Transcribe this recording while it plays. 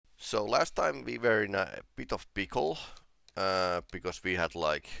So last time we were in a bit of pickle because we had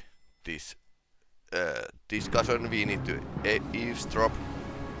like this discussion we need to eavesdrop,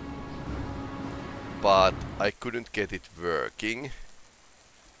 but I couldn't get it working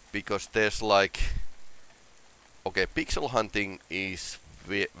because there's like, okay, pixel hunting is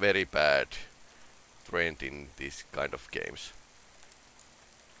very bad trend in this kind of games,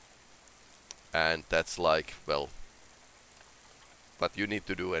 and that's like, well, but you need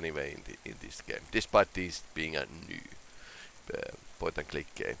to do anyway in this game, despite this being a new point and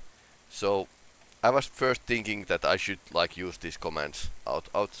click game. So I was first thinking that I should like use these commands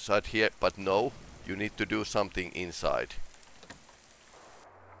outside here, but no, you need to do something inside.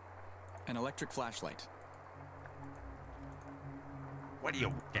 An electric flashlight. What do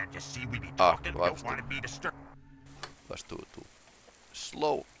you, can't you see we be talking? Don't want to be disturbed. Was too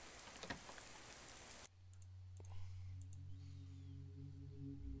slow.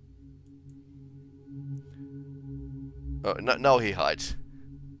 Oh, now he hides.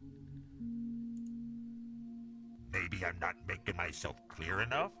 Maybe I'm not making myself clear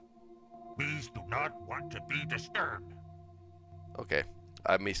enough. Bees do not want to be disturbed. Okay,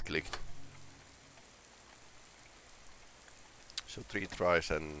 I misclicked. So 3 tries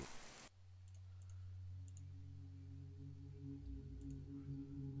and...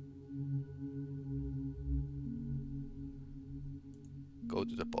 go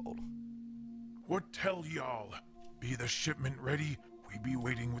to the pole. What tell y'all? Be the shipment ready? We be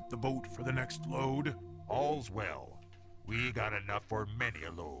waiting with the boat for the next load. All's well. We got enough for many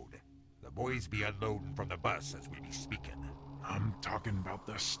a load. The boys be unloading from the bus as we be speaking. I'm talking about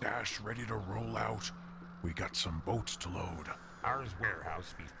the stash ready to roll out. We got some boats to load. Ours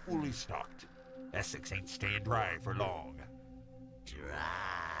warehouse be fully stocked. Essex ain't staying dry for long.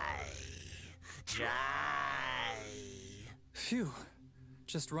 Dry. Phew.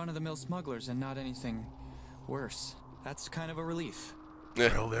 Just run-of-the-mill smugglers and not anything worse. That's kind of a relief.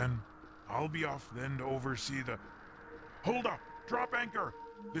 Well then, I'll be off then to oversee the... Hold up! Drop anchor!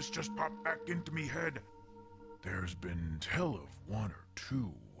 This just popped back into me head. There's been tell of 1 or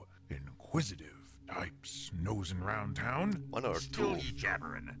 2 inquisitive types nosing round town. 1 or 2. Still ye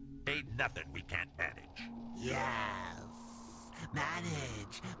jabbering. Ain't nothing we can't manage. Yes.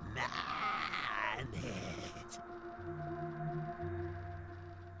 Manage.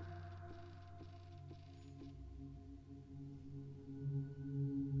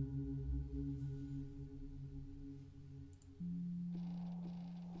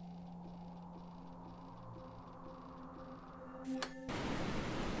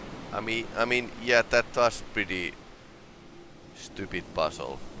 I mean, yeah, that was pretty stupid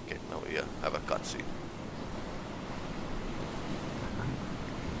puzzle. Okay, now we have a cutscene.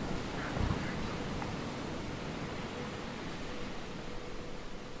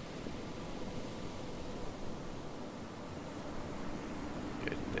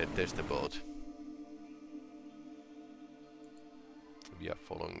 Okay, there's the boat. We are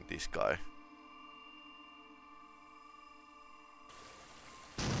following this guy.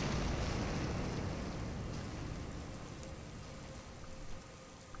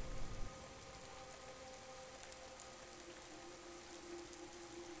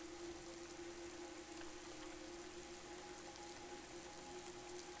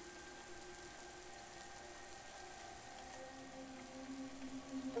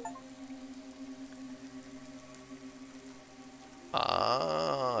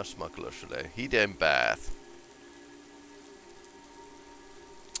 Ah, smuggler's lane. Hidden path.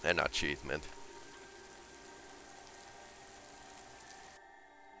 An achievement.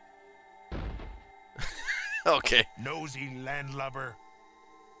 Okay. Nosy landlubber.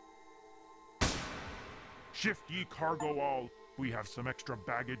 Shift ye cargo all. We have some extra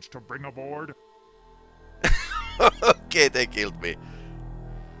baggage to bring aboard. Okay, they killed me.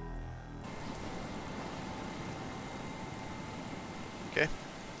 Okay.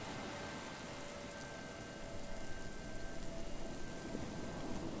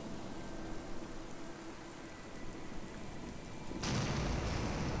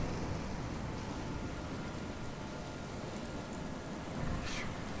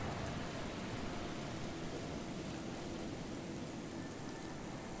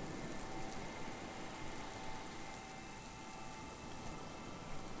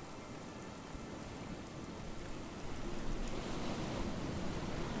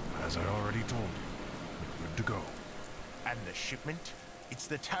 As I already told you, we're good to go. And the shipment? It's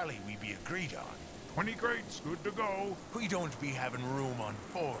the tally we be agreed on. 20 crates, good to go. We don't be having room on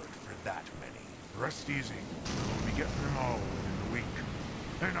board for that many. Rest easy. We'll be getting them all within the week.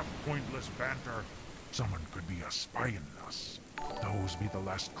 Enough pointless banter. Someone could be espying us. Those be the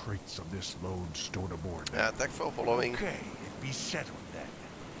last crates of this load stored aboard. Thanks for following. Okay, it be settled then.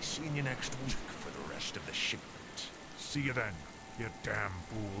 Seeing you next week for the rest of the shipment. See you then, you damn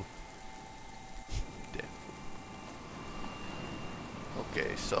fool.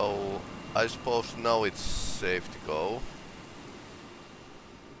 Okay, so I suppose now it's safe to go.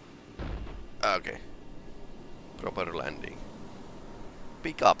 Okay. Proper landing.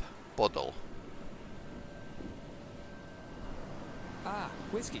 Pick up bottle. Ah,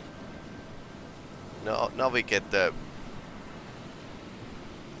 whiskey. Now we get the...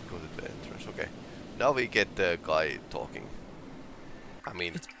 Go to the entrance, okay. Now we get the guy talking. I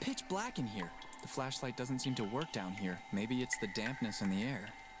mean... It's pitch black in here. The flashlight doesn't seem to work down here. Maybe it's the dampness in the air.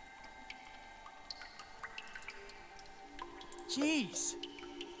 Jeez!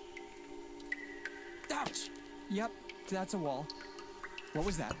 Ouch! Yep, that's a wall. What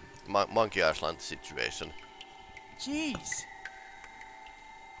was that? Monkey Island situation. Jeez!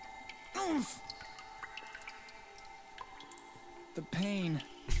 Oof! The pain.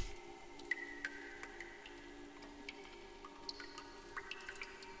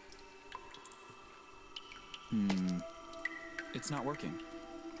 It's not working.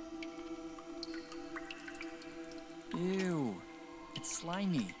 Ew. It's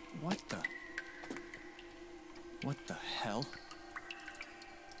slimy. What the hell?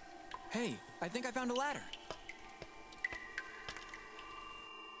 Hey, I think I found a ladder.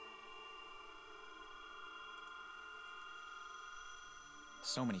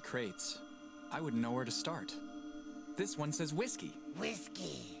 So many crates. I wouldn't know where to start. This one says whiskey.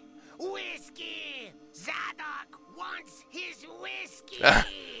 Whiskey! Whiskey! Zadok wants his whiskey!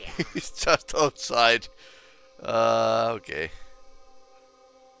 He's just outside. Okay.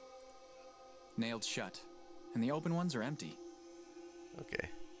 Nailed shut. And the open ones are empty. Okay.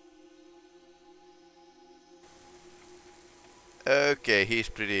 Okay, he has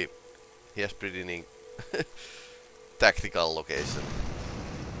pretty tactical location.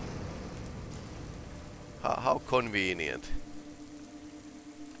 How convenient.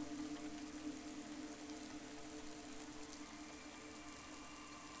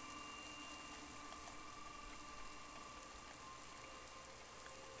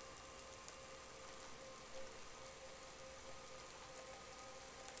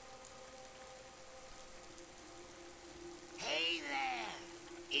 Hey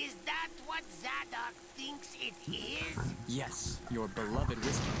there! Is that what Zadok thinks it is? Yes, your beloved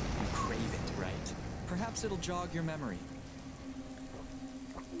whiskey. You crave it, right? Perhaps it'll jog your memory.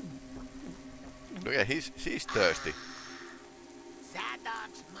 Look at he's thirsty.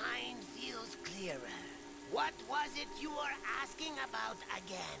 Zadok's mind feels clearer. What was it you were asking about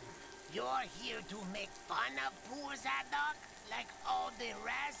again? You're here to make fun of poor Zadok, like all the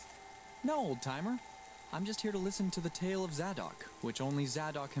rest? No, old-timer. I'm just here to listen to the tale of Zadok, which only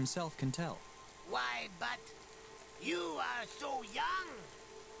Zadok himself can tell. Why, but you are so young.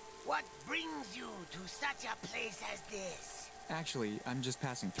 What brings you to such a place as this? Actually, I'm just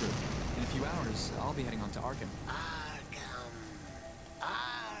passing through. In a few hours, I'll be heading on to Arkham.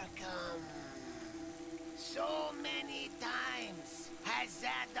 Arkham. So many times has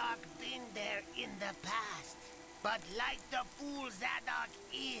Zadok been there in the past. But like the fool Zadok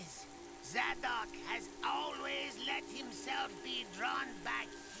is, Zadok has always let himself be drawn back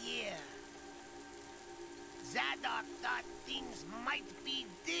here. Zadok thought things might be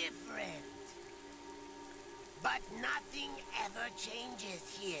different. But nothing ever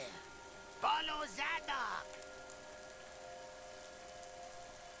changes here. Follow Zadok.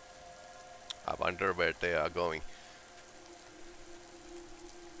 I wonder where they are going.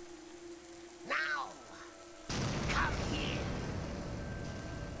 Now, come here.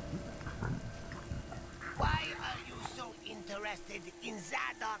 Why are you so interested in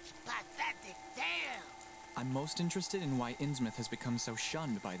Zadok's pathetic tale? I'm most interested in why Innsmouth has become so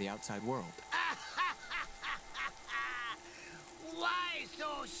shunned by the outside world. Why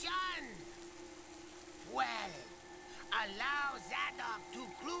so shunned? Well, allow Zadok to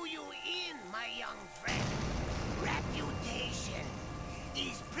clue you in, my young friend. Reputation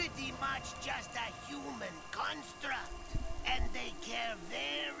is pretty much just a human construct, and they care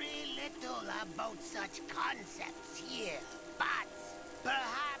very little about such concepts here. But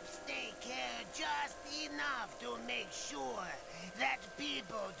perhaps they care just enough to make sure that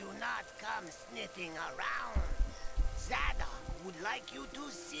people do not come sniffing around. Zadok would like you to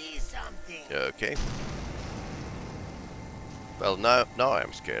see something. Okay. Well, now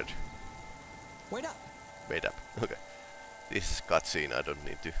I'm scared. Wait up! Wait up. Okay. This is cutscene. I don't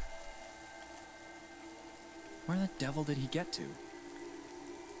need to. Where the devil did he get to?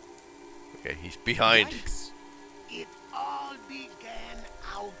 Okay, he's behind. Yikes. It all began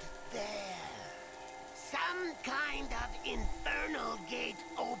out there. Some kind of infernal gate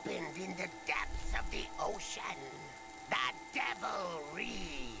opened in the depths of the ocean. The Devil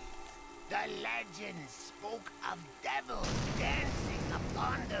Reef. The legend spoke of devils dancing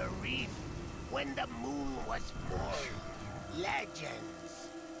upon the reef when the moon was full. Legends,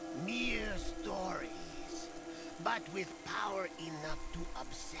 mere stories, but with power enough to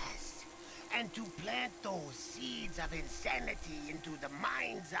obsess and to plant those seeds of insanity into the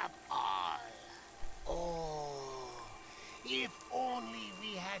minds of all. Oh, if only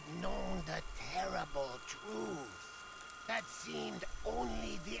we had known the terrible truth that seemed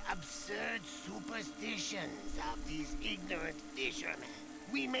only the absurd superstitions of these ignorant fishermen.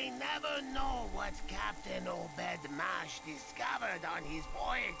 We may never know what Captain Obed Mash discovered on his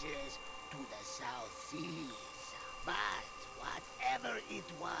voyages to the South Seas. But whatever it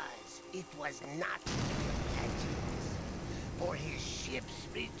was not mere legends. For his ships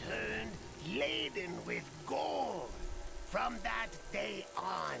returned laden with gold. From that day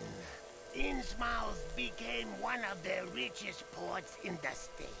on, Innsmouth became one of the richest ports in the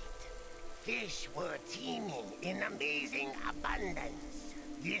state. Fish were teeming in amazing abundance.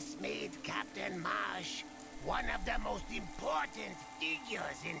 This made Captain Marsh one of the most important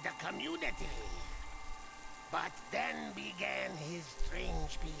figures in the community. But then began his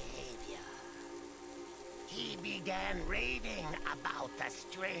strange behavior. He began raving about the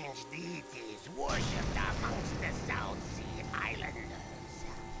strange deities worshipped amongst the South Sea Islanders,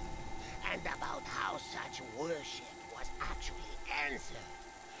 and about how such worship was actually answered,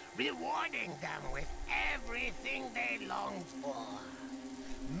 rewarding them with everything they longed for.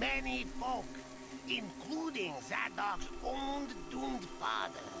 Many folk, including Zadok's own doomed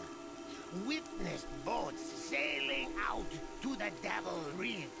father, witnessed boats sailing out to the Devil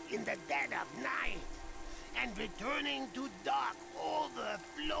Reef in the dead of night, and returning to dock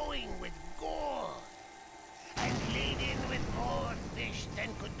overflowing with gold, and laden with more fish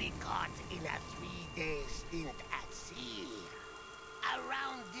than could be caught in a 3-day stint at sea.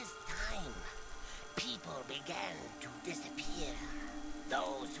 Around this time, people began to disappear.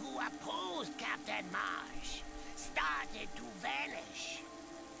 Those who opposed Captain Marsh started to vanish.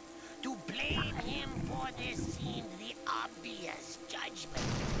 To blame him for this seemed the obvious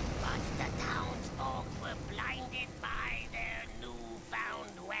judgment, but the townsfolk were blinded by their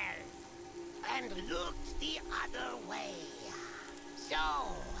newfound wealth and looked the other way. So,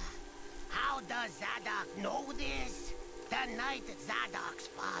 how does Zadok know this? The night Zadok's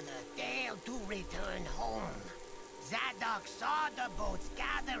father failed to return home, Zadok saw the boats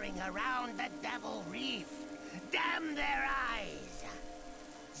gathering around the Devil Reef. Damn their eyes!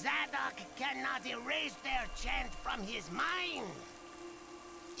 Zadok cannot erase their chant from his mind.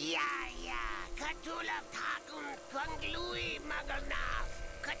 Ya, Katulak Takun Kunglui Magalnaf,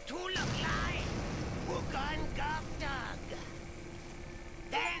 Katulak Lai, Wugan Govdug.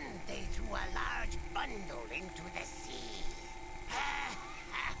 Then they threw a large bundle into the sea.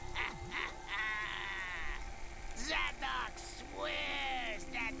 Zadok swears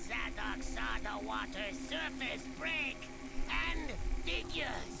that Zadok saw the water's surface break and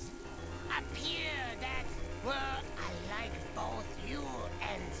figures appear that were alike both you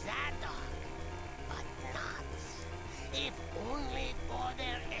and Zadok, but not, if only for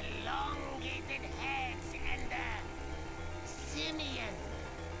their elongated heads and the simian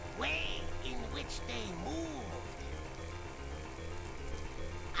way in which they moved.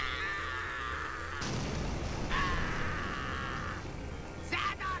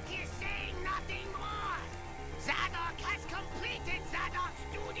 Zadok is saying nothing more. Zadok has completed Zadok's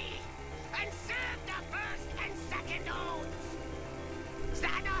duty and served the first and second oaths.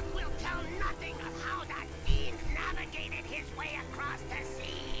 Zadok will tell nothing of how that fiend navigated his way across the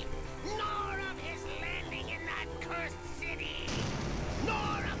sea, nor of his landing in that cursed city,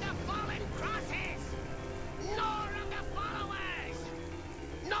 nor of the fallen crosses, nor of the followers,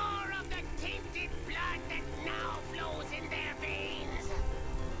 nor of the tainted blood that now flows in their veins.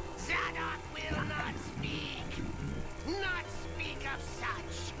 Zadok will not speak of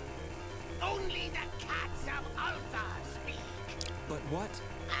such. Only the cats of Ulthar speak. But what?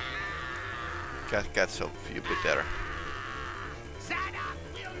 Cats a few bit better. Zadok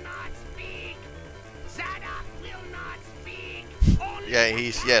will not speak. Zadok will not speak. Only Yeah,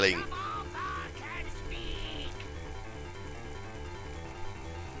 he's yelling. Ulthar can speak.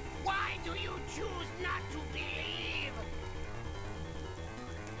 Why do you choose not to believe?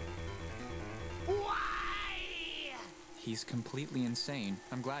 Why? He's completely insane.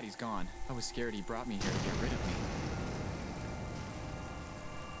 I'm glad he's gone. I was scared he brought me here to get rid of me.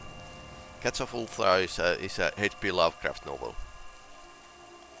 Cats of Ulthar is a H.P. Lovecraft novel.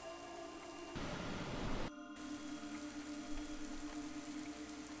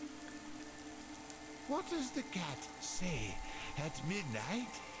 What does the cat say at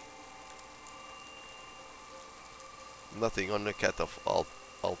midnight? Nothing on the Cat of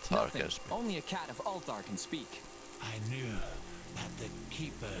Ulthar Nothing. can speak. Only a cat of Ulthar can speak. I knew that the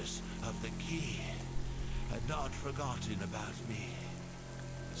keepers of the key had not forgotten about me.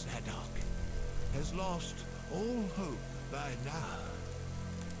 Zadok has lost all hope by now.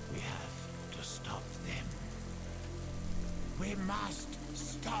 We have to stop them. We must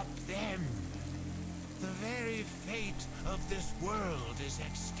stop them. The very fate of this world is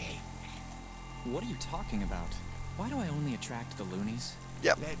at stake. What are you talking about? Why do I only attract the loonies?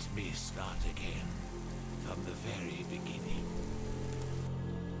 Yep. Let me start again from the very beginning.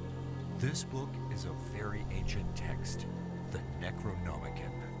 This book is a very ancient text, the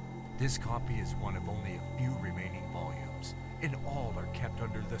Necronomicon. This copy is one of only a few remaining volumes, and all are kept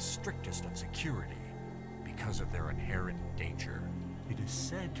under the strictest of security because of their inherent danger. It is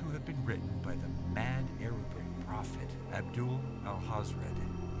said to have been written by the mad Arabic prophet Abdul al-Hazred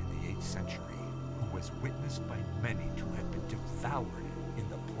in the 8th century, who was witnessed by many to have been devoured in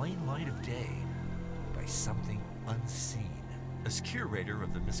the plain light of day by something unseen. As curator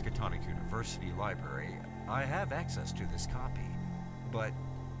of the Miskatonic University Library, I have access to this copy, but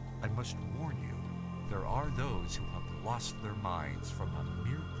I must warn you, there are those who have lost their minds from a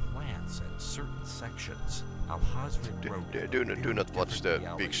mere glance at certain sections. Al-Hazred wrote Do not watch the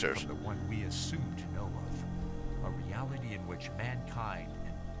reality pictures. from the one we assume to know of, a reality in which mankind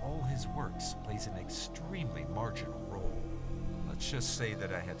and all his works plays an extremely marginal role. Let's just say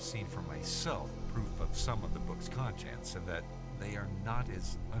that I have seen for myself proof of some of the book's contents, and that they are not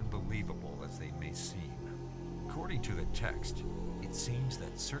as unbelievable as they may seem. According to the text, it seems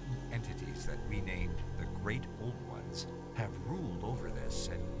that certain entities that we named the Great Old Ones have ruled over this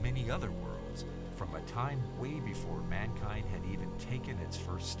and many other worlds from a time way before mankind had even taken its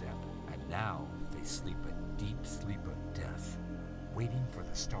first step. And now they sleep a deep sleep of death, waiting for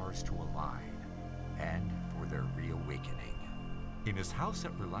the stars to align and for their reawakening. In his house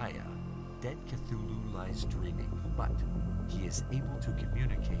at Relaya, dead Cthulhu lies dreaming, but he is able to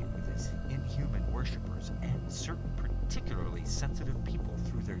communicate with his inhuman worshippers and certain particularly sensitive people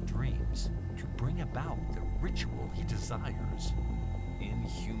through their dreams to bring about the ritual he desires.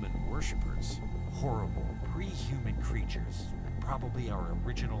 Inhuman worshippers. Horrible, pre-human creatures, and probably our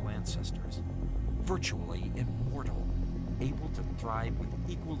original ancestors. Virtually immortal, able to thrive with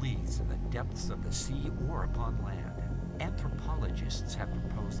equal ease in the depths of the sea or upon land. Anthropologists have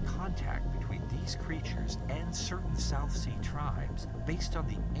proposed contact between these creatures and certain South Sea tribes based on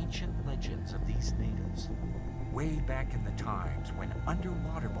the ancient legends of these natives. Way back in the times when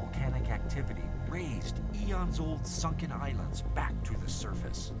underwater volcanic activity raised eons-old sunken islands back to the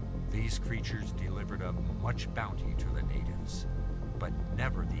surface. These creatures delivered up much bounty to the natives, but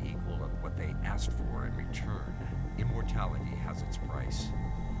never the equal of what they asked for in return. Immortality has its price.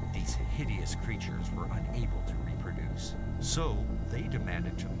 These hideous creatures were unable to reproduce, so they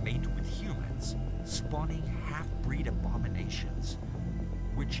demanded to mate with humans, spawning half-breed abominations,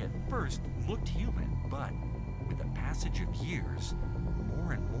 which at first looked human, but with the passage of years,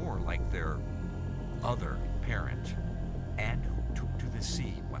 more and more like their other parent, and who took to the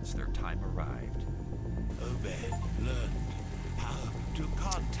sea once their time arrived. Obed learned how to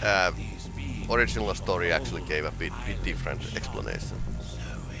contact these beings. Original story actually gave a bit different explanation. So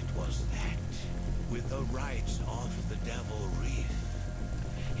it was that, with the rights off the Devil Reef,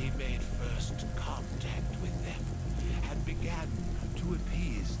 he made first contact with them and began to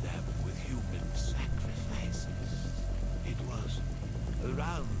appease them with human sacrifices. It was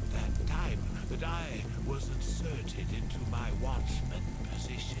around that time that I was inserted into my watchman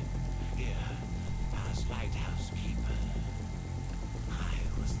position here as lighthouse keeper. I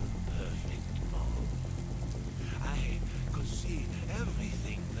was the perfect mold. I could see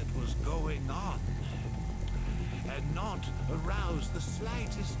everything that was going on and not arouse the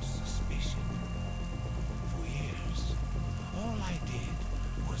slightest suspicion. For years, all I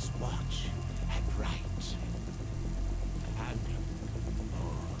did was watch and write. And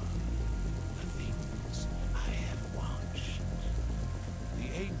the things I have watched. The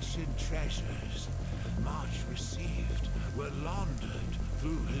ancient treasures March received were laundered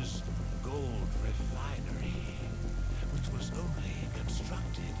through his gold refinery, which was only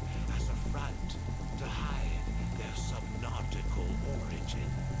constructed as a front to hide their subnautical origin.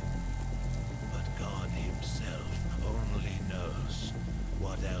 But God himself only knows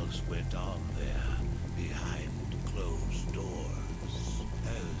what else went on there behind closed doors.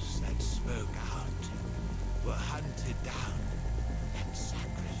 Those that spoke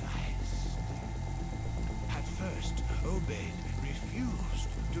obeyed, refused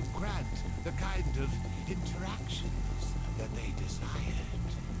to grant the kind of interactions that they desired.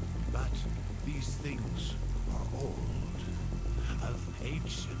 But these things are old, of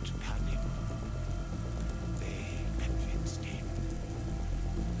ancient cunning. They convinced him.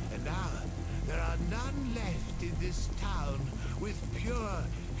 And now there are none left in this town with pure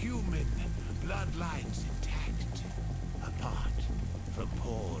human bloodlines intact, apart from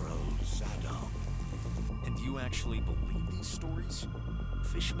poor old Zadok. And you actually believe these stories?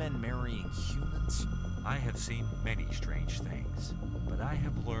 Fishmen marrying humans? I have seen many strange things, but I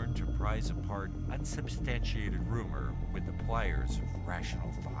have learned to prize apart unsubstantiated rumor with the pliers of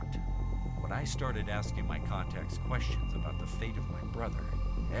rational thought. When I started asking my contacts questions about the fate of my brother,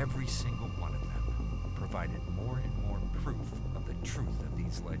 every single one of them provided more and more proof of the truth of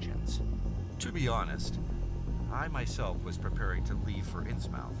these legends. To be honest, I myself was preparing to leave for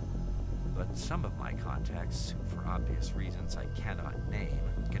Innsmouth, but some of my contacts, for obvious reasons I cannot name,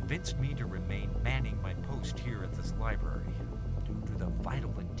 convinced me to remain manning my post here at this library, due to the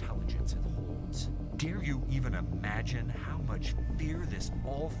vital intelligence it holds. Dare you even imagine how much fear this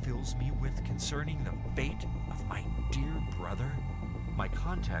all fills me with concerning the fate of my dear brother? My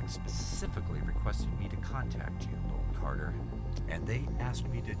contacts specifically requested me to contact you, Lord Carter, and they asked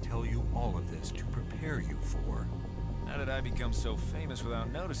me to tell you all of this to prepare you for... How did I become so famous without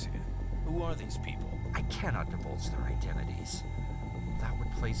noticing it? Who are these people? I cannot divulge their identities. That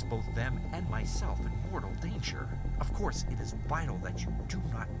would place both them and myself in mortal danger. Of course, it is vital that you do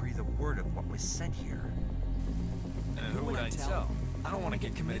not breathe a word of what was said here. And who would I tell? I don't want to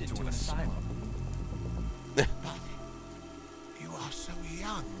get committed to an asylum. But you are so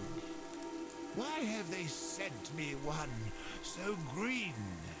young. Why have they sent me one so green?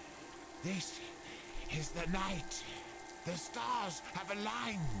 This is the night. The stars have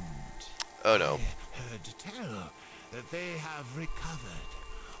aligned. Oh no. I heard tell that they have recovered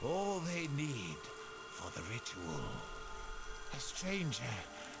all they need for the ritual. A stranger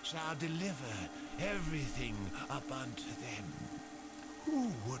shall deliver everything up unto them.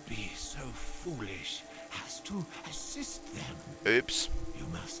 Who would be so foolish as to assist them? Oops. You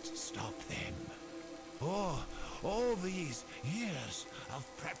must stop them. Or all these years of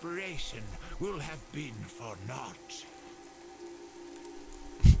preparation will have been for naught.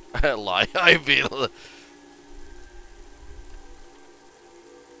 Lie, I will.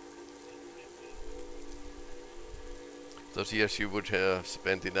 Those years you would have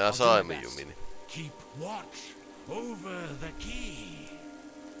spent in asylum, you mean? Keep watch over the key.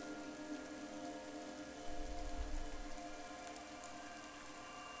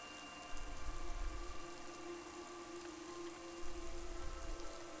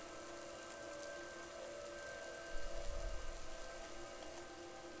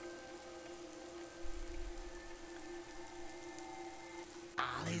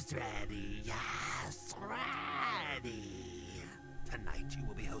 All is ready, yes, ready. Tonight you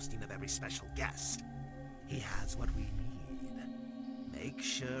will be hosting a very special guest. He has what we need. Make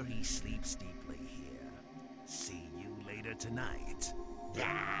sure he sleeps deeply here. See you later tonight.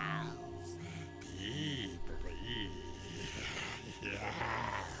 Yes, deeply.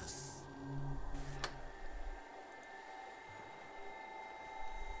 Yes.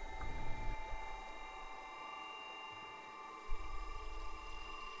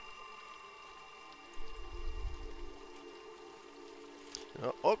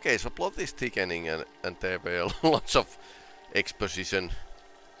 Okay, so plot is thickening and there were lots of exposition.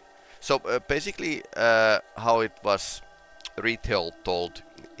 So basically how it was told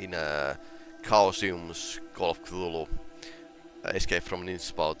in Chaosium's Call of Cthulhu Escape from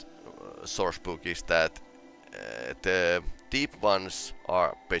Innsmouth source book is that the deep ones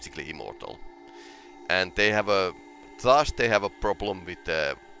are basically immortal. And they have a problem with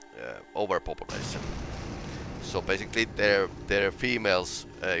overpopulation. So basically their females,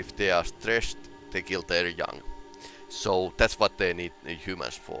 if they are stressed, they kill their young. So that's what they need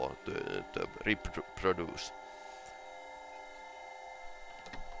humans for, to reproduce.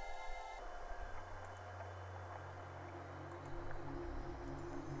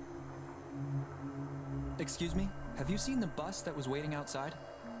 Excuse me? Have you seen the bus that was waiting outside?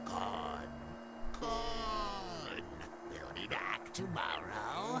 Gone. We'll be back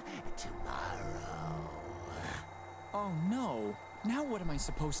tomorrow. Oh no! Now what am I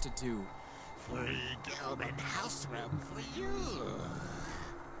supposed to do? Free Gilman house room for you.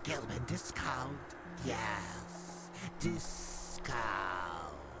 Gilman discount. Yes, discount.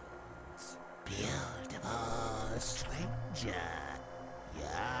 Beautiful stranger.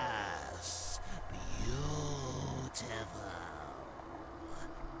 Yes, beautiful.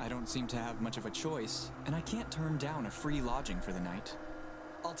 I don't seem to have much of a choice, and I can't turn down a free lodging for the night.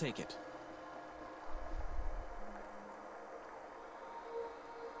 I'll take it.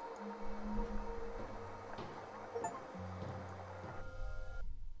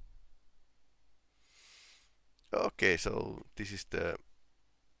 Okay, so this is the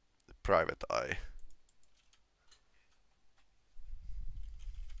private eye.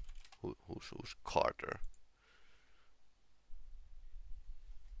 Who's Carter?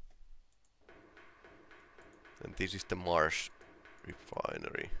 And this is the Mars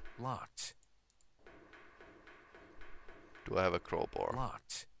refinery. Locked. Do I have a crowbar?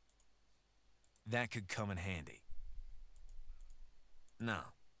 Locked. That could come in handy. No.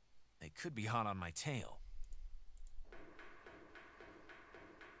 They could be hot on my tail.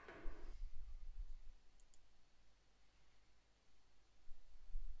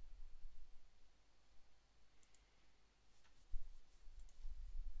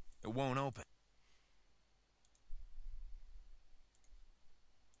 It won't open.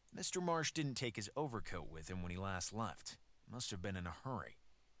 Mr. Marsh didn't take his overcoat with him when he last left. He must have been in a hurry.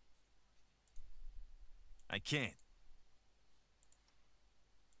 I can't.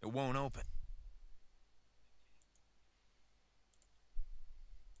 It won't open.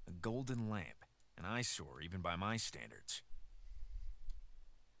 A golden lamp, an eyesore even by my standards.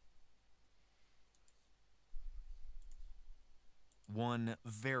 One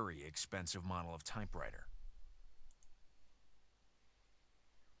very expensive model of typewriter.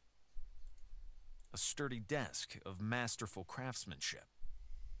 A sturdy desk of masterful craftsmanship.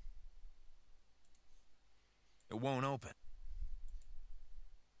 It won't open.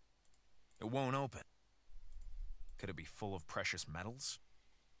 It won't open. Could it be full of precious metals?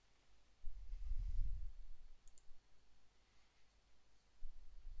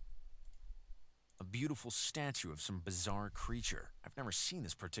 A beautiful statue of some bizarre creature. I've never seen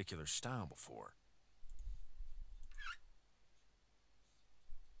this particular style before.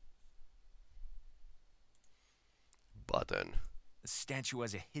 Button. The statue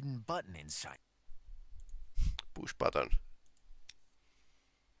has a hidden button inside. Push button.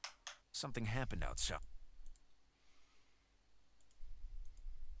 Something happened outside.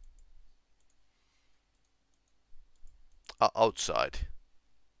 Outside.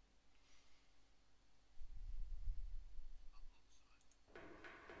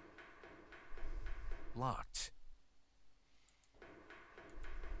 Locked.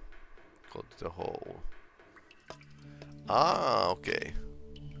 Go to the hole. Ah, okay.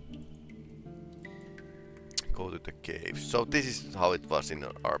 Go to the cave. So this is how it was in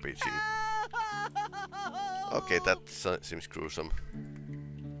an RPG. Okay, that seems gruesome.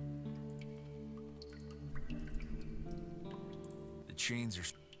 The chains are...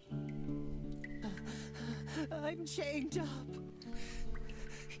 I'm chained up.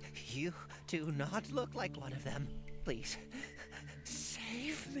 You do not look like one of them. Please,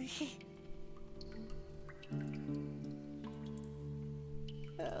 save me.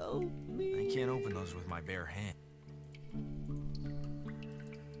 Help me. I can't open those with my bare hand.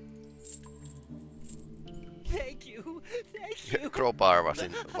 Thank you. Thank you. Crowbar was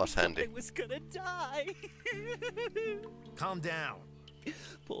handy. I was gonna die. Calm down.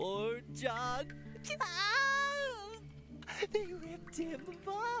 Poor John. They ripped him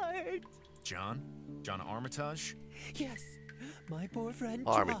apart. John? John Armitage? Yes, my poor friend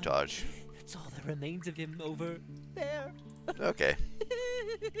John. Armitage. That's all that remains of him over there. Okay.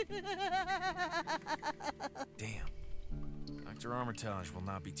 Damn. Dr. Armitage will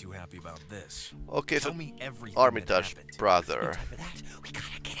not be too happy about this. Okay, Tell so me everything Armitage that happened. brother. No time for that. We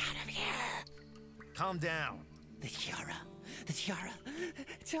gotta get out of here. Calm down. The tiara. The tiara.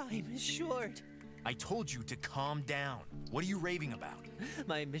 Time is short. I told you to calm down. What are you raving about?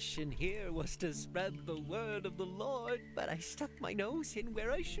 My mission here was to spread the word of the Lord, but I stuck my nose in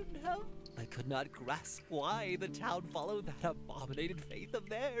where I shouldn't have. I could not grasp why the town followed that abominated faith of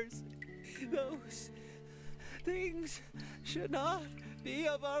theirs. Those things should not be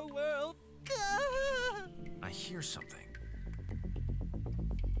of our world. I hear something.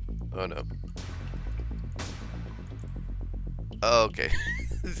 Oh no. Okay.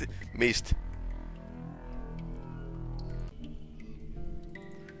 Missed.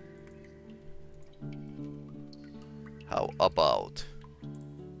 How about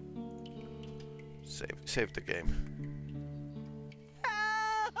save the game?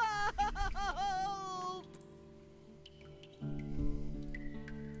 Help!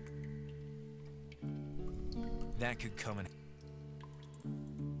 That could come in.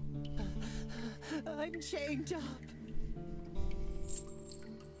 I'm chained up.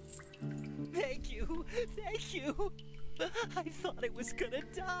 Thank you. Thank you. I thought it was gonna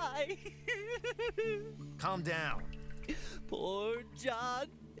die. Calm down. Poor John.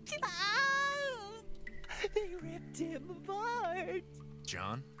 They ripped him apart.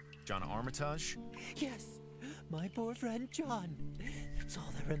 John? John Armitage? Yes, my poor friend John. That's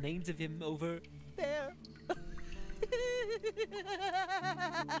all that remains of him over there.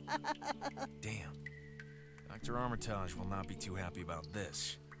 Damn. Dr. Armitage will not be too happy about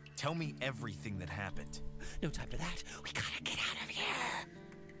this. Tell me everything that happened. No time for that. We gotta get out of here.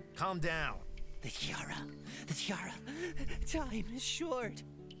 Calm down. The tiara. The tiara. Time is short.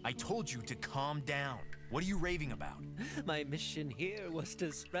 I told you to calm down. What are you raving about? My mission here was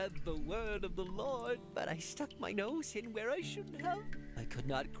to spread the word of the Lord, but I stuck my nose in where I shouldn't have. I could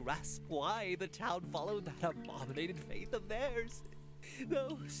not grasp why the town followed that abominated faith of theirs.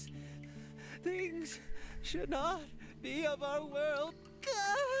 Those things should not be of our world.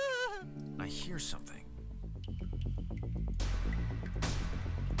 I hear something.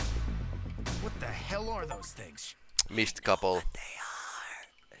 What the hell are those things? Missed couple. What they are.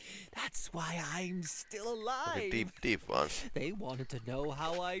 That's why I'm still alive. Okay, deep ones. They wanted to know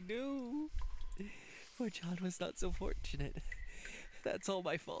how I knew. Poor John was not so fortunate. That's all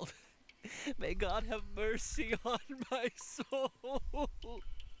my fault. May God have mercy on my soul.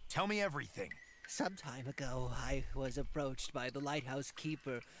 Tell me everything. Some time ago, I was approached by the lighthouse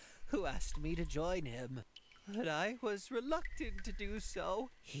keeper, who asked me to join him. But I was reluctant to do so.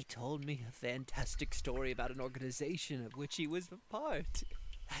 He told me a fantastic story about an organization of which he was a part,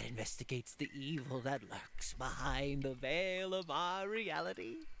 that investigates the evil that lurks behind the veil of our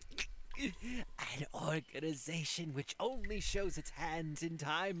reality. An organization which only shows its hands in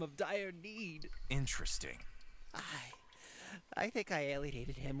time of dire need. Interesting. I think I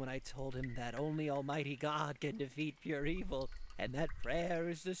alienated him when I told him that only Almighty God can defeat pure evil, and that prayer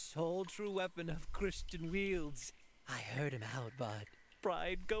is the sole true weapon of Christian wields. I heard him out, but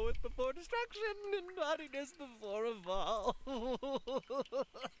pride goeth before destruction, and naughtiness before a fall.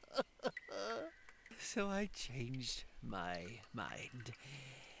 So I changed my mind,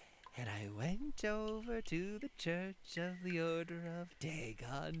 and I went over to the Church of the Order of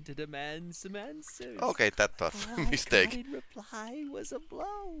Dagon to demand some answers. Okay, that was a mistake. What I got in reply was a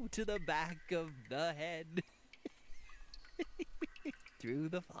blow to the back of the head. Through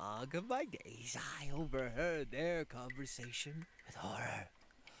the fog of my days, I overheard their conversation with horror.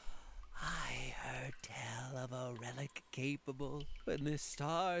 I heard tell of a relic capable, when the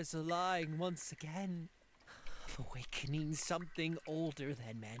stars align once again, of awakening something older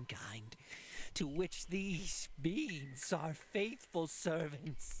than mankind, to which these beings are faithful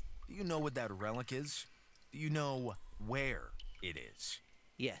servants. Do you know what that relic is? Do you know where it is?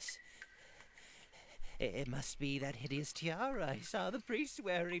 Yes. It must be that hideous tiara I saw the priest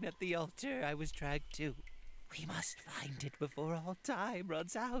wearing at the altar I was dragged to. We must find it before all time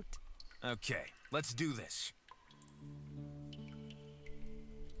runs out. Okay, let's do this.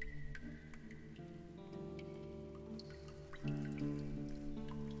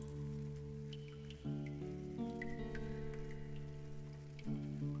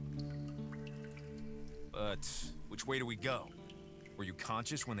 But which way do we go? Were you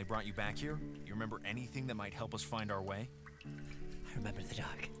conscious when they brought you back here? You remember anything that might help us find our way? I remember the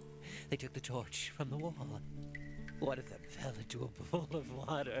dark. They took the torch from the wall. One of them fell into a pool of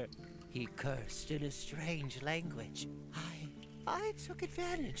water. He cursed in a strange language. I took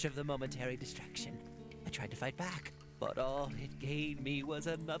advantage of the momentary distraction. I tried to fight back, but all it gained me was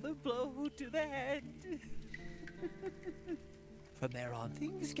another blow to the head. From there on,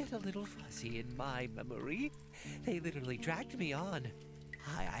 things get a little fuzzy in my memory. They literally dragged me on.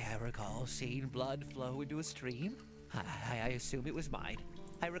 I recall seeing blood flow into a stream. I assume it was mine.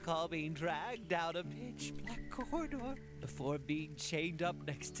 I recall being dragged down a pitch-black corridor before being chained up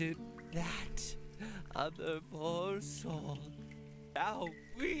next to that other poor soul. Now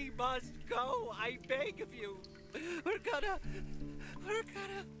we must go, I beg of you. We're gonna...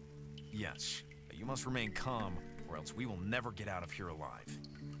 Yes, but you must remain calm, or else we will never get out of here alive.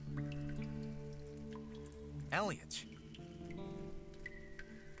 Elliot!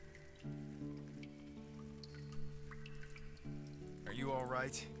 Are you all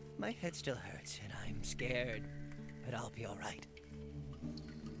right? My head still hurts, and I'm scared, but I'll be all right.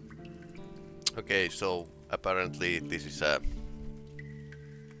 Okay, so apparently this is a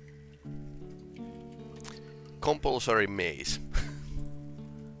compulsory maze.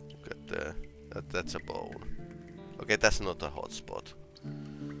 Look at the... that's a bone. Okay, that's not a hotspot.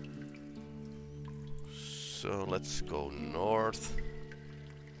 So let's go north.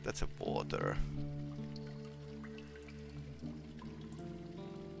 That's a water.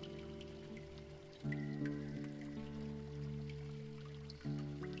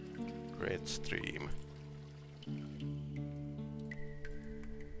 Red stream.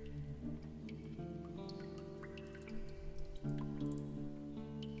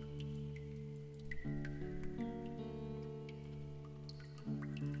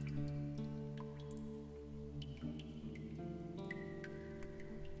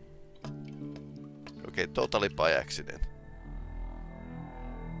 Okay, totally by accident.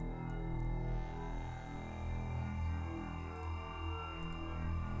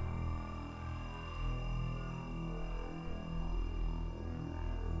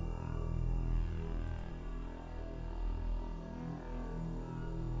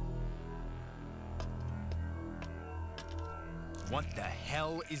 What the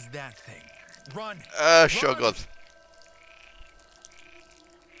hell is that thing? Run! Shotgun.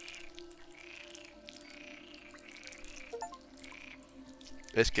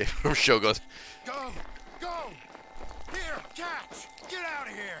 Escape from Shogun. Go! Go! Here, catch! Get out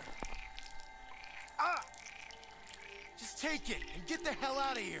of here! Ah! Just take it and get the hell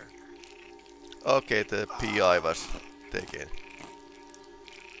out of here! Okay, the PI was taken.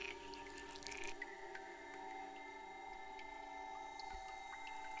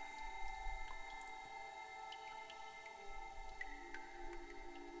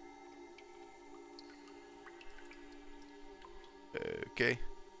 Okay.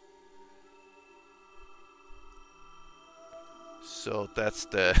 So that's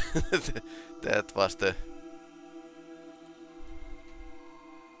the that was the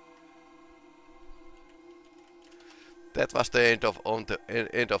end of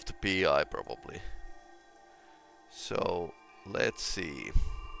end of the PI probably. So let's see.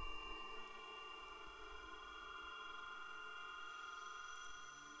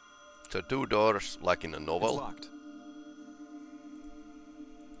 So 2 doors like in a novel. It's locked.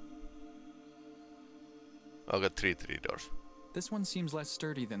 I got three doors. This one seems less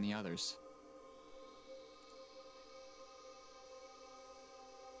sturdy than the others.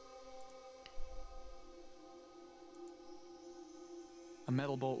 A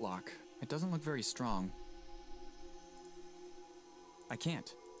metal bolt lock. It doesn't look very strong. I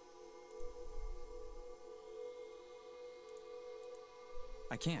can't.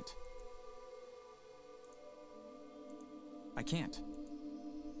 I can't. I can't.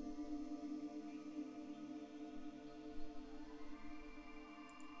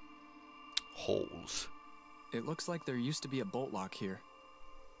 Holes. It looks like there used to be a bolt lock here.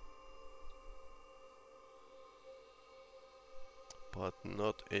 But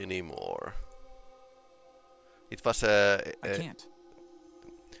not anymore. It was I can't.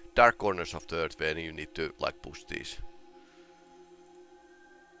 dark corners of the earth where you need to like push these.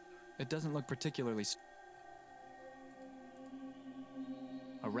 It doesn't look particularly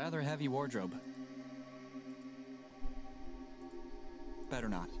a rather heavy wardrobe. Better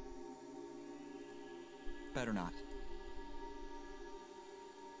not. Better not.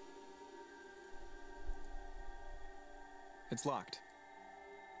 It's locked.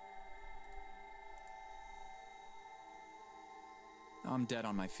 I'm dead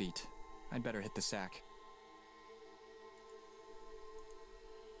on my feet. I'd better hit the sack.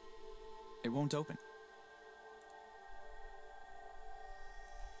 It won't open.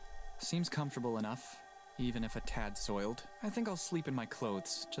 Seems comfortable enough, even if a tad soiled. I think I'll sleep in my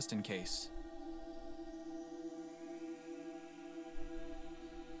clothes, just in case.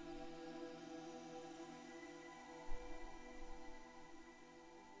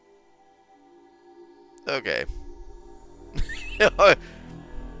 Okay.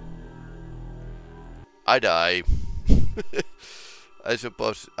 I die. I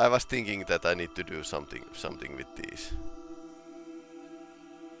suppose I was thinking that I need to do something with these.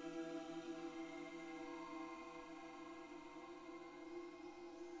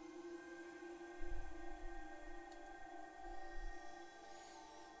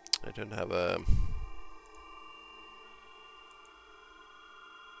 I don't have a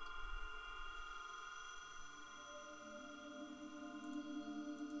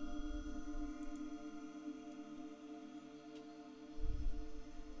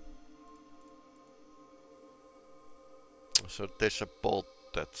so there's a bolt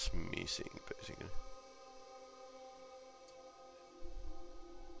that's missing, basically.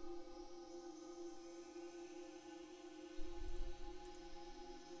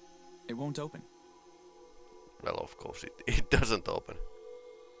 It won't open. Well, of course it doesn't open.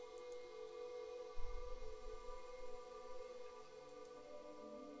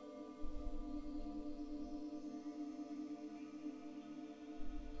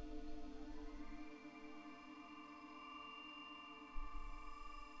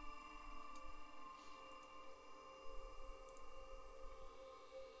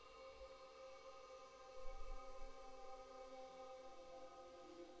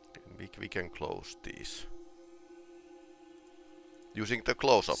 we can close these. Using the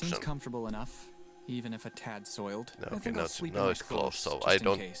close option. Seems comfortable enough, even if a tad soiled. No, I okay, think I'll sleep in now my it's closed, clothes, so just I in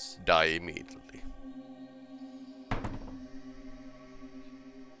don't case. die immediately.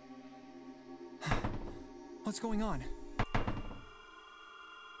 What's going on?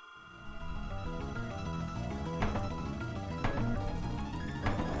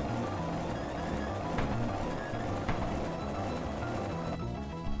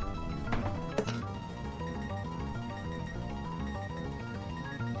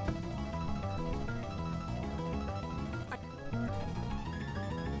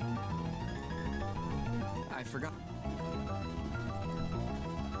 I forgot.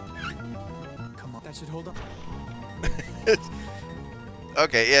 Come on, that should hold up.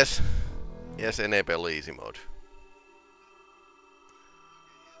 Okay, yes. Yes, enable easy mode.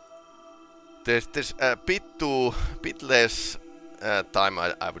 There's a bit less time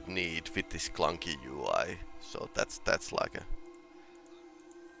I would need with this clunky UI. So that's like a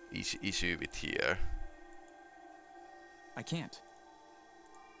issue with here. I can't.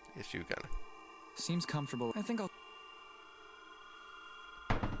 Yes, you can. Seems comfortable. I think I'll...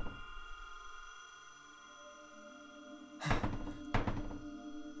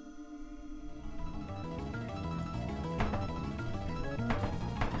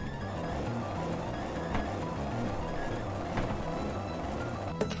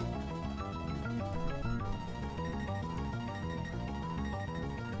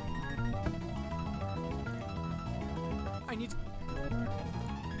 I need...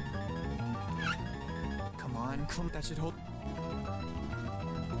 Come on, that should hold...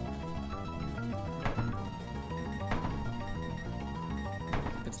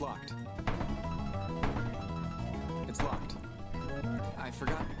 It's locked. It's locked. I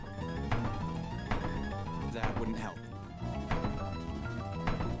forgot. That wouldn't help.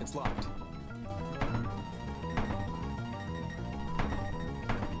 It's locked.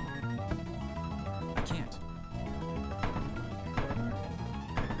 I can't.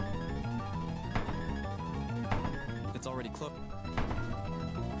 It's already closed.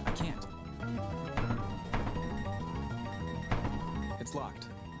 I can't. It's locked.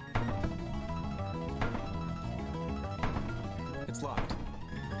 It's locked.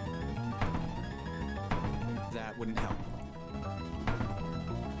 That wouldn't help.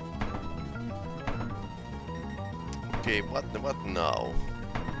 Okay, what now?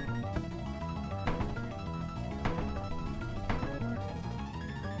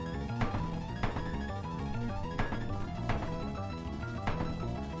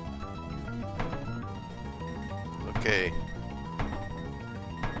 Okay.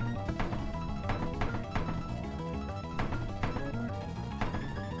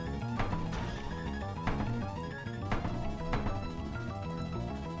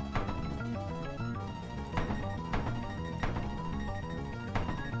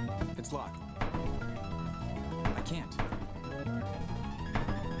 It's locked. I can't.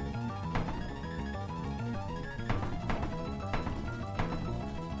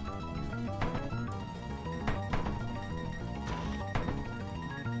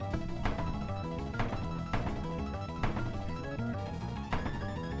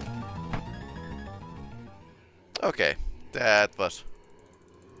 Okay, that was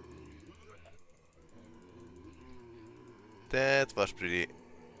pretty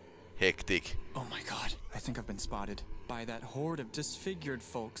hectic. Oh my god, I think I've been spotted by that horde of disfigured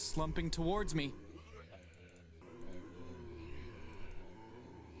folks slumping towards me.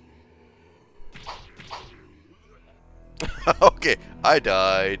 Okay, I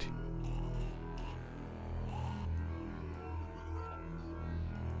died.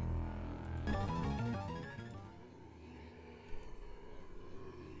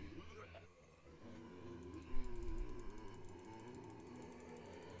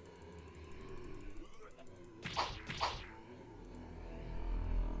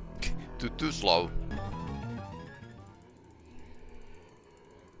 Too slow.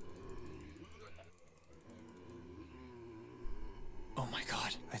 Oh my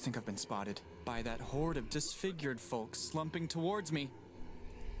god, I think I've been spotted by that horde of disfigured folks slumping towards me.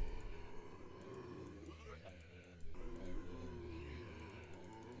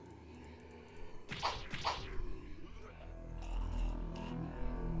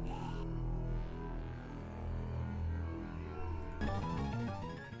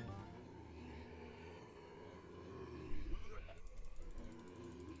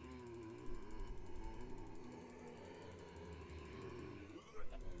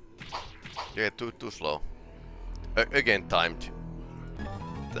 Yeah, too slow. Again, timed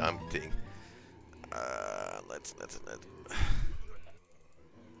thing. Let's.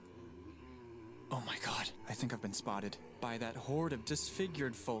 Oh my god, I think I've been spotted by that horde of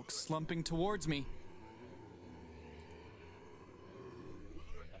disfigured folks slumping towards me.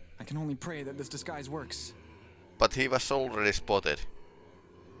 I can only pray that this disguise works. But he was already spotted.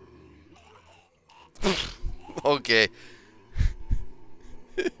 Okay.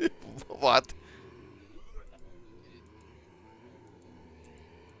 What?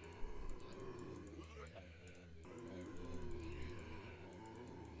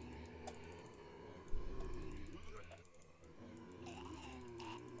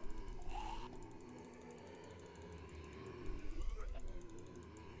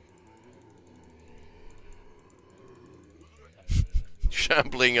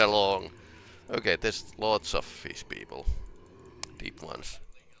 Shambling along. Okay, there's lots of fish people. Deep ones.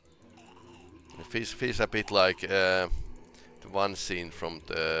 Fish a bit like the one scene from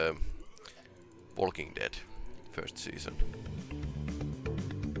the Walking Dead first season.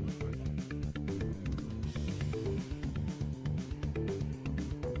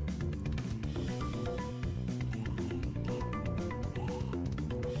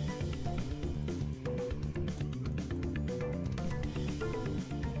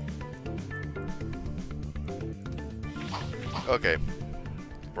 Okay,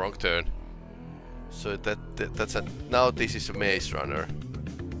 wrong turn. So that's a now this is a maze runner.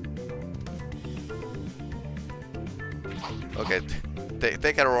 Okay,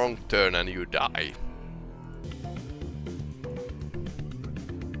 take a wrong turn and you die.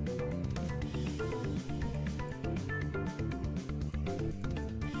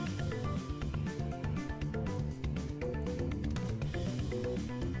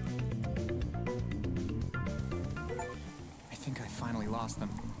 I think I finally lost them.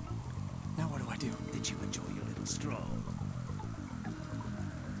 Now what do I do? Did you enjoy your little stroll?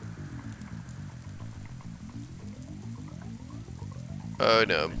 Oh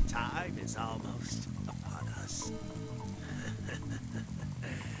no. Time is almost upon us.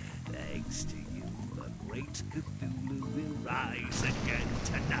 Thanks to you, the great Cthulhu will rise again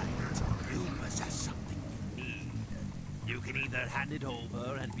tonight. You possess something you need. You can either hand it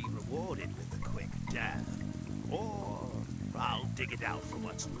over and be rewarded with a quick death, or I'll dig it out from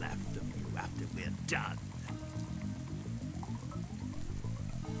what's left of you after we're done.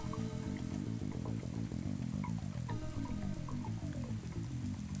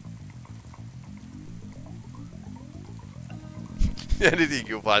 Anything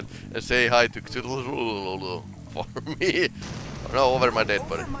you find and say hi to Cthulhu for me. No, over my dead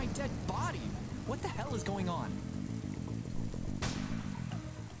body. Over my dead body? What the hell is going on?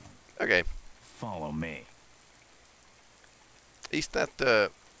 Okay. Follow me. Is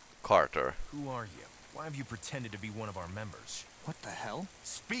that Carter? Who are you? Why have you pretended to be one of our members? What the hell?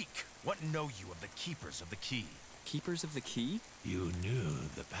 Speak! What know you of the Keepers of the Key? Keepers of the Key? You knew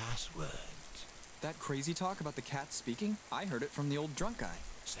the password. That crazy talk about the cat speaking? I heard it from the old drunk guy.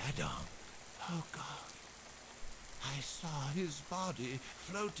 Zadok. Oh God. I saw his body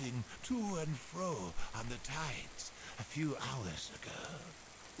floating to and fro on the tides a few hours ago.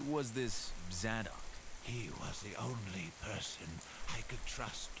 Who was this Zadok? He was the only person I could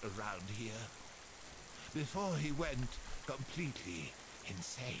trust around here. Before he went completely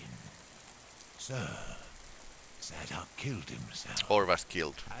insane. Sir, Zadok killed himself. Or was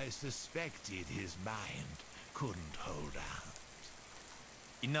killed. I suspected his mind couldn't hold out.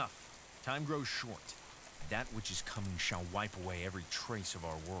 Enough. Time grows short. That which is coming shall wipe away every trace of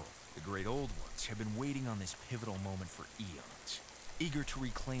our world. The great old ones have been waiting on this pivotal moment for eons, eager to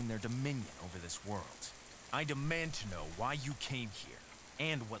reclaim their dominion over this world. I demand to know why you came here,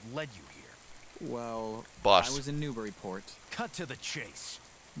 and what led you here. Well, Boss. I was in Newburyport. Cut to the chase.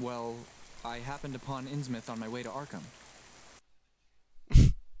 Well, I happened upon Innsmouth on my way to Arkham.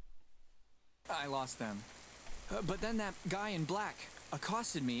 I lost them. But then that guy in black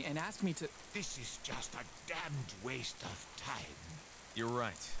accosted me and asked me to... This is just a damned waste of time. You're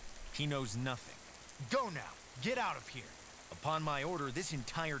right. He knows nothing. Go now. Get out of here. Upon my order, this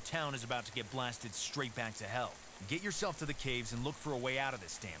entire town is about to get blasted straight back to hell. Get yourself to the caves and look for a way out of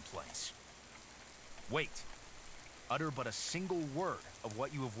this damn place. Wait. Utter but a single word of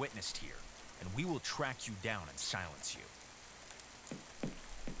what you have witnessed here, and we will track you down and silence you.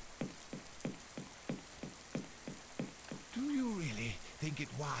 Do you really think it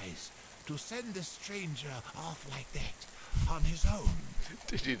wise to send a stranger off like that on his own?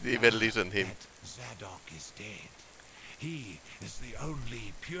 Did you even listen to him? That Zadok is dead. He is the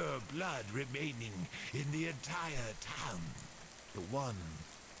only pure blood remaining in the entire town. The one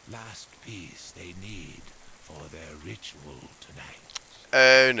last piece they need for their ritual tonight.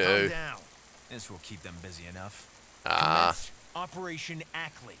 Oh no. Calm down. This will keep them busy enough. Ah. Commence Operation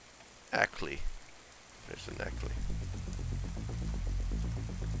Ackley. Ackley. There's an actually.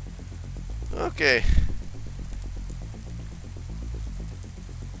 Okay.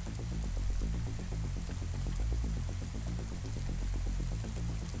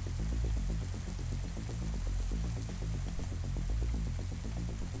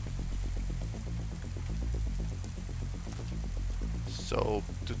 So,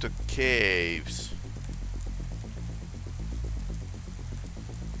 to the caves.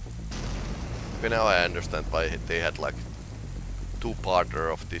 Okay, now I understand why they had like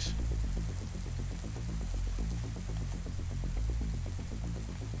two-parter of this.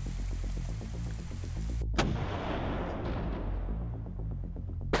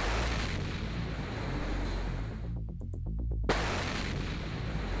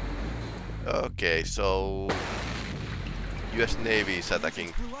 Okay, so US Navy is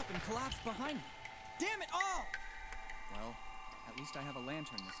attacking. Blew up and collapsed behind me. Damn it all! Well, at least I have a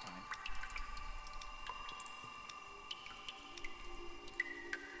lantern this time.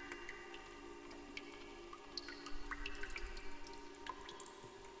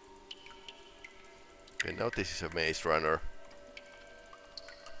 Okay, now this is a maze runner.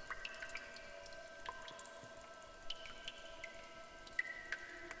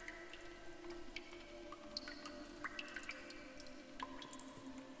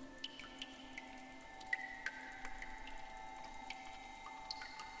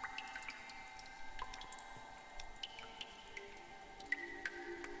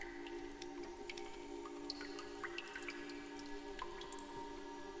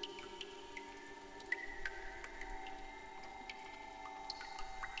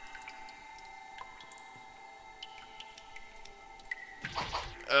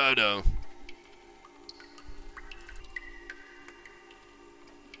 Oh no.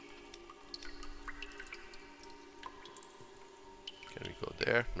 Can we go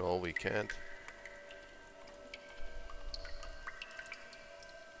there? No, we can't.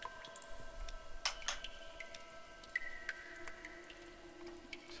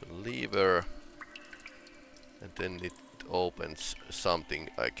 It's a lever. And then it opens something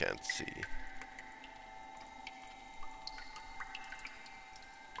I can't see.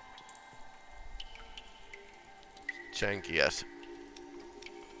 Janky as.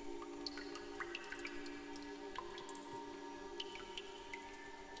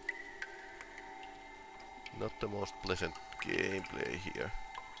 Not the most pleasant gameplay here.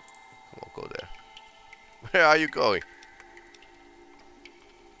 Come on, go there. Where are you going?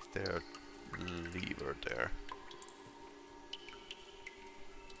 Is there a lever there?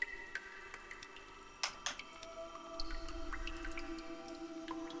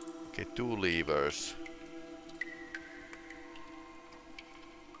 Okay, two levers.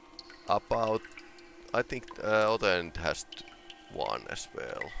 About, I think other end has one as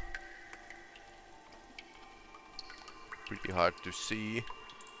well. Pretty hard to see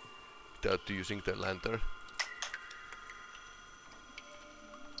without using the lantern.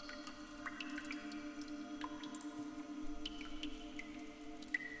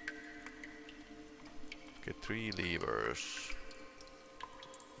 Okay, three levers.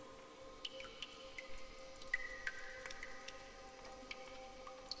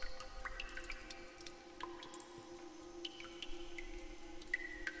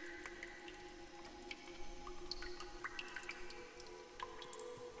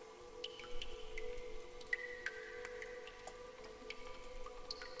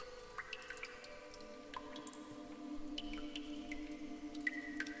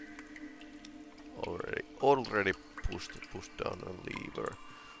 Already pushed down a lever.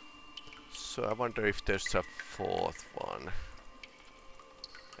 So I wonder if there's a fourth one.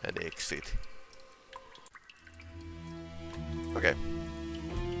 An exit. Okay.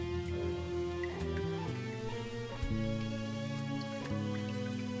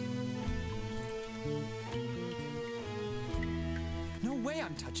 No way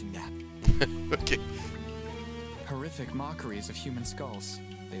I'm touching that. Okay. Horrific mockeries of human skulls.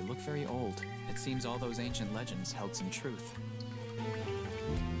 They look very old. It seems all those ancient legends held some truth.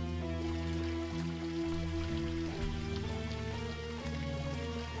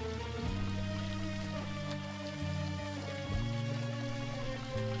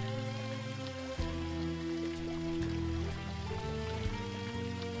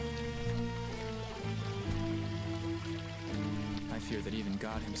 I fear that even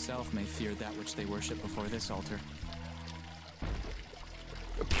God himself may fear that which they worship before this altar.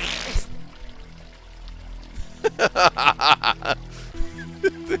 I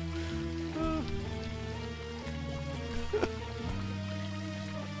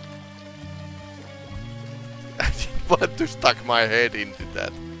didn't want to stuck my head into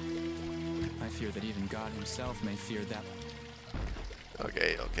that. I fear that even God himself may fear that.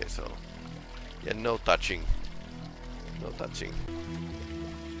 Okay, so yeah, no touching. No touching.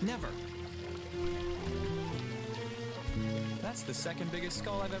 Never. That's the second biggest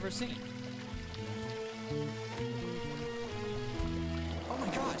skull I've ever seen. Oh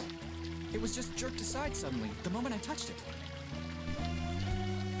my god! It was just jerked aside suddenly, the moment I touched it.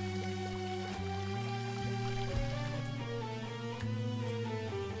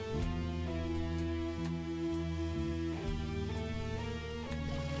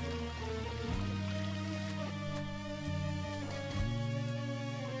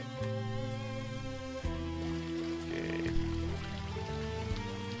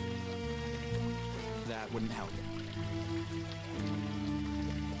 Wouldn't help.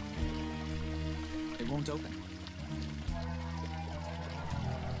 It won't open.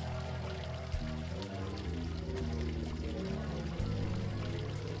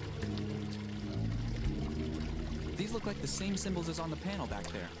 These look like the same symbols as on the panel back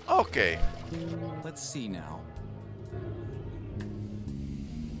there. Okay. Let's see now.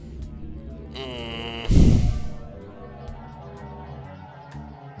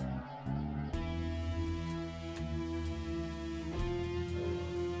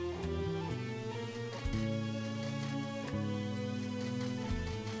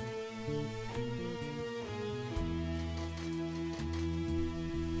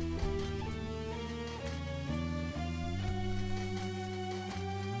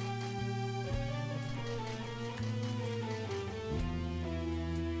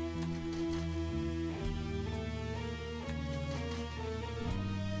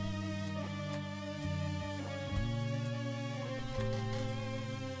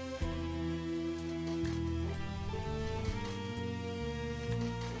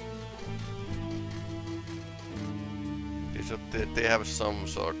 They have some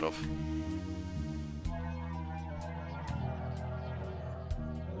sort of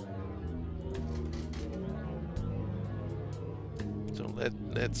so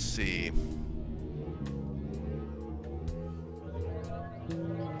let's see.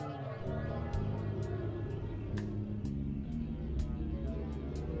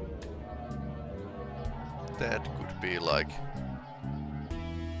 That could be like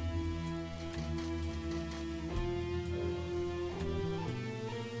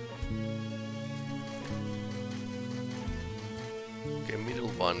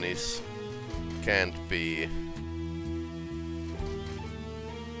one is can't be. Do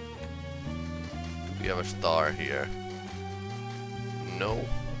we have a star here? No.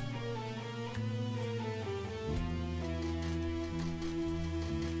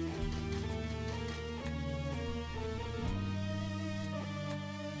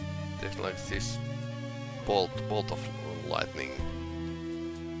 There's like this bolt of lightning.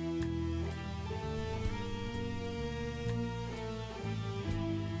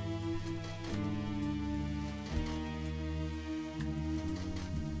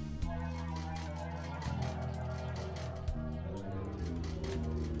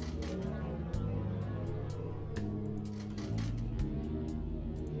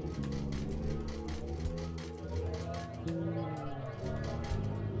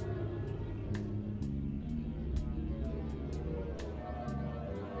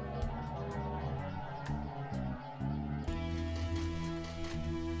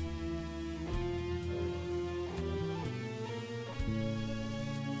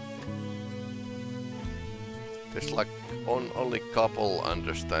 There's like only couple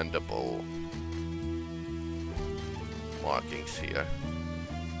understandable markings here.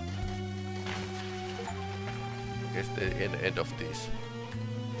 Guess the end of these.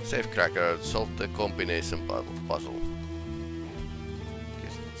 Safecracker, solve the combination puzzle.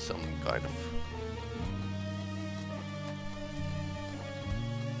 Guess it's some kind of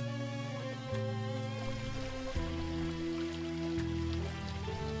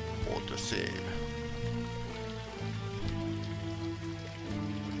autosave.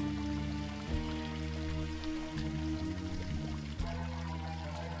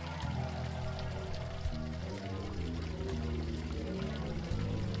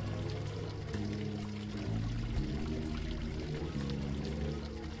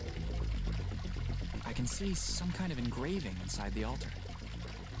 I can see some kind of engraving inside the altar.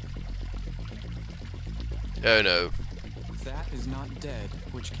 Oh no. That is not dead,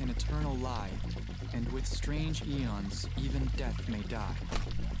 which can eternal lie, and with strange eons, even death may die.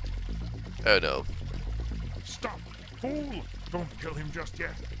 Oh no. Stop! Fool! Don't kill him just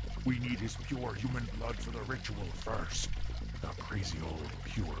yet. We need his pure human blood for the ritual first. The crazy old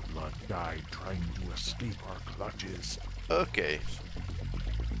pure blood died trying to escape our clutches. Okay.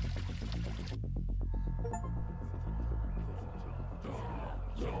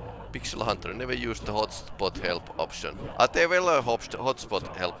 Pixel Hunter never used the hotspot help option. There will a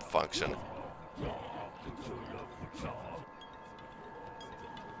hotspot help function.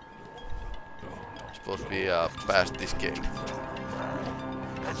 Suppose we passed this game.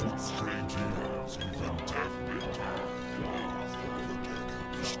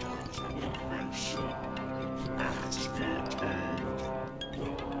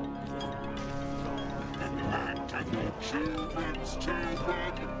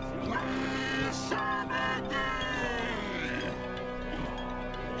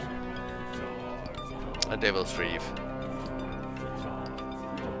 A Devil's Reef.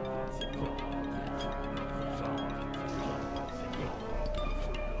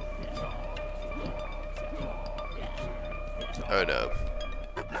 Oh no.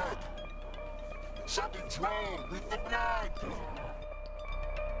 The blood! Something's wrong with the blood!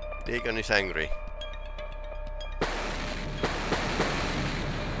 Dagon is angry.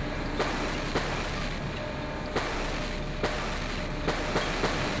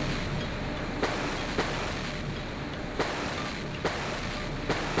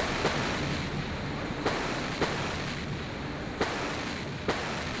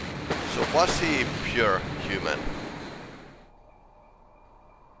 So was he pure human?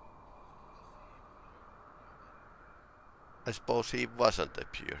 I suppose he wasn't a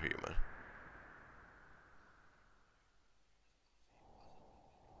pure human.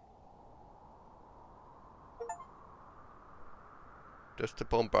 Does the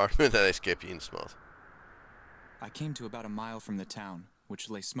bombardment and escape Innsmouth? I came to about a mile from the town, which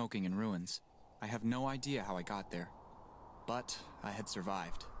lay smoking in ruins. I have no idea how I got there. But I had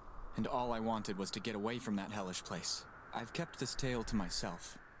survived, and all I wanted was to get away from that hellish place. I've kept this tale to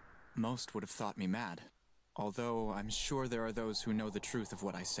myself. Most would have thought me mad. Although I'm sure there are those who know the truth of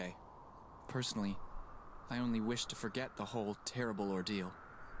what I say. Personally, I only wish to forget the whole terrible ordeal.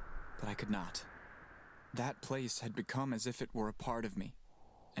 But I could not. That place had become as if it were a part of me,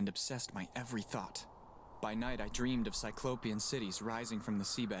 and obsessed my every thought. By night I dreamed of cyclopean cities rising from the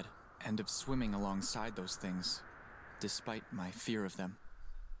seabed, and of swimming alongside those things, despite my fear of them.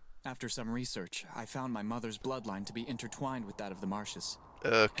 After some research, I found my mother's bloodline to be intertwined with that of the marshes.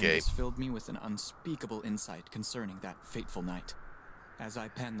 Okay. And this filled me with an unspeakable insight concerning that fateful night. As I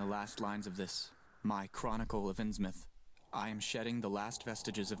pen the last lines of this, my Chronicle of Innsmouth, I am shedding the last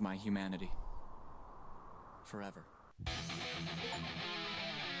vestiges of my humanity. Forever.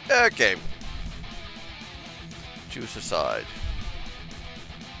 Okay. Choose a side.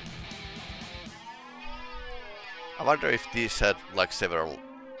 I wonder if these had like several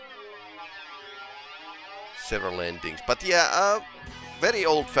endings. But yeah, very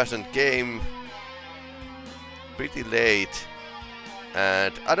old-fashioned game. Pretty late.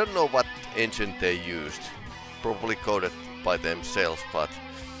 And I don't know what engine they used. Probably coded by themselves, but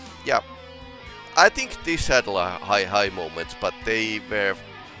yeah. I think this had high moments, but they were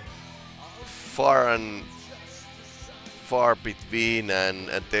far between, and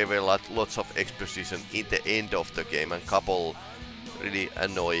there were lots of exposition in the end of the game, and couple really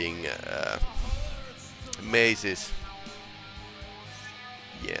annoying mazes.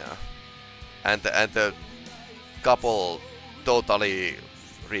 Yeah, and the couple totally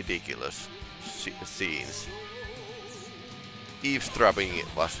ridiculous scenes. Eavesdropping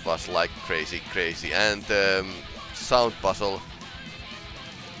was like crazy, and sound puzzle.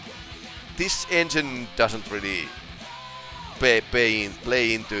 This engine doesn't really play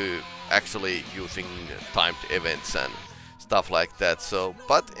into actually using timed events and stuff like that. So,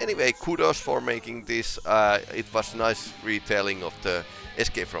 but anyway, kudos for making this. It was nice retelling of the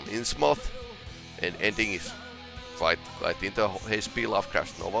Escape from Innsmouth, and ending is quite in the H.P.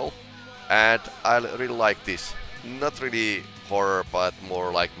 Lovecraft novel, and I really like this. Not really horror, but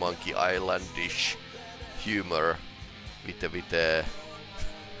more like Monkey Island-ish humor with a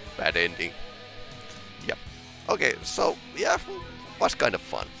bad ending. Yeah. Okay, so yeah, was kind of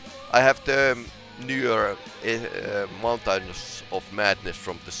fun. I have the newer Mountains of Madness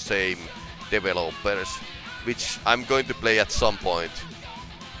from the same developers, which I'm going to play at some point.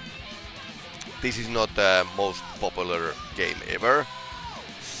 This is not the most popular game ever,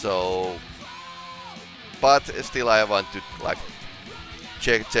 so. But still, I want to like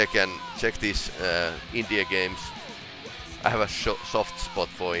check these indie games. I have a soft spot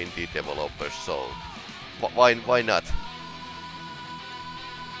for indie developers, so why not?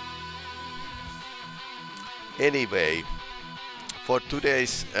 Anyway, for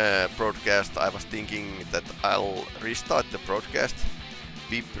today's broadcast, I was thinking that I'll restart the broadcast.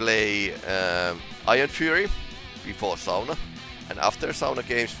 We play Iron Fury before Sauna. And after Sauna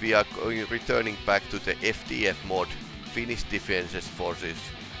games, we are returning back to the FDF mod, Finnish Defenses Forces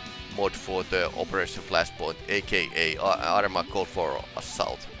mod for the Operation Flashpoint, aka Arma Call for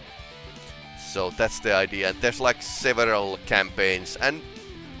Assault. So that's the idea, and there's like several campaigns and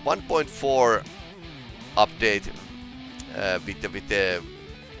 1.4 update with the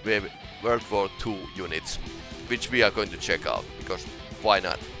World War II units, which we are going to check out because why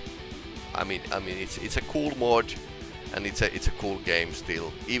not? I mean it's a cool mod, and it's a cool game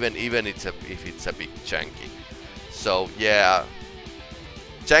still, even if it's a bit janky. So yeah,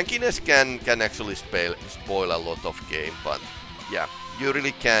 jankiness can actually spoil a lot of game, but yeah, you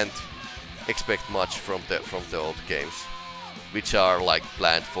really can't expect much from the old games, which are like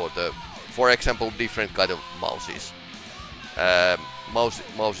planned for example, different kind of mouses.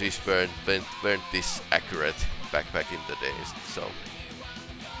 Mouses weren't this accurate back in the days. So,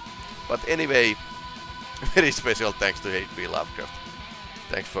 but anyway, very special thanks to H.P. Lovecraft.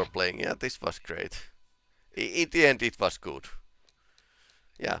 Thanks for playing. Yeah, this was great. In the end, it was good.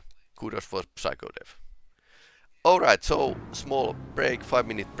 Yeah, kudos for Psychodev. Alright, so small break,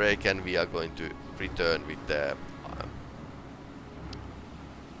 5-minute break, and we are going to return with the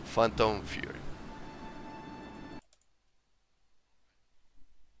Phantom Fury.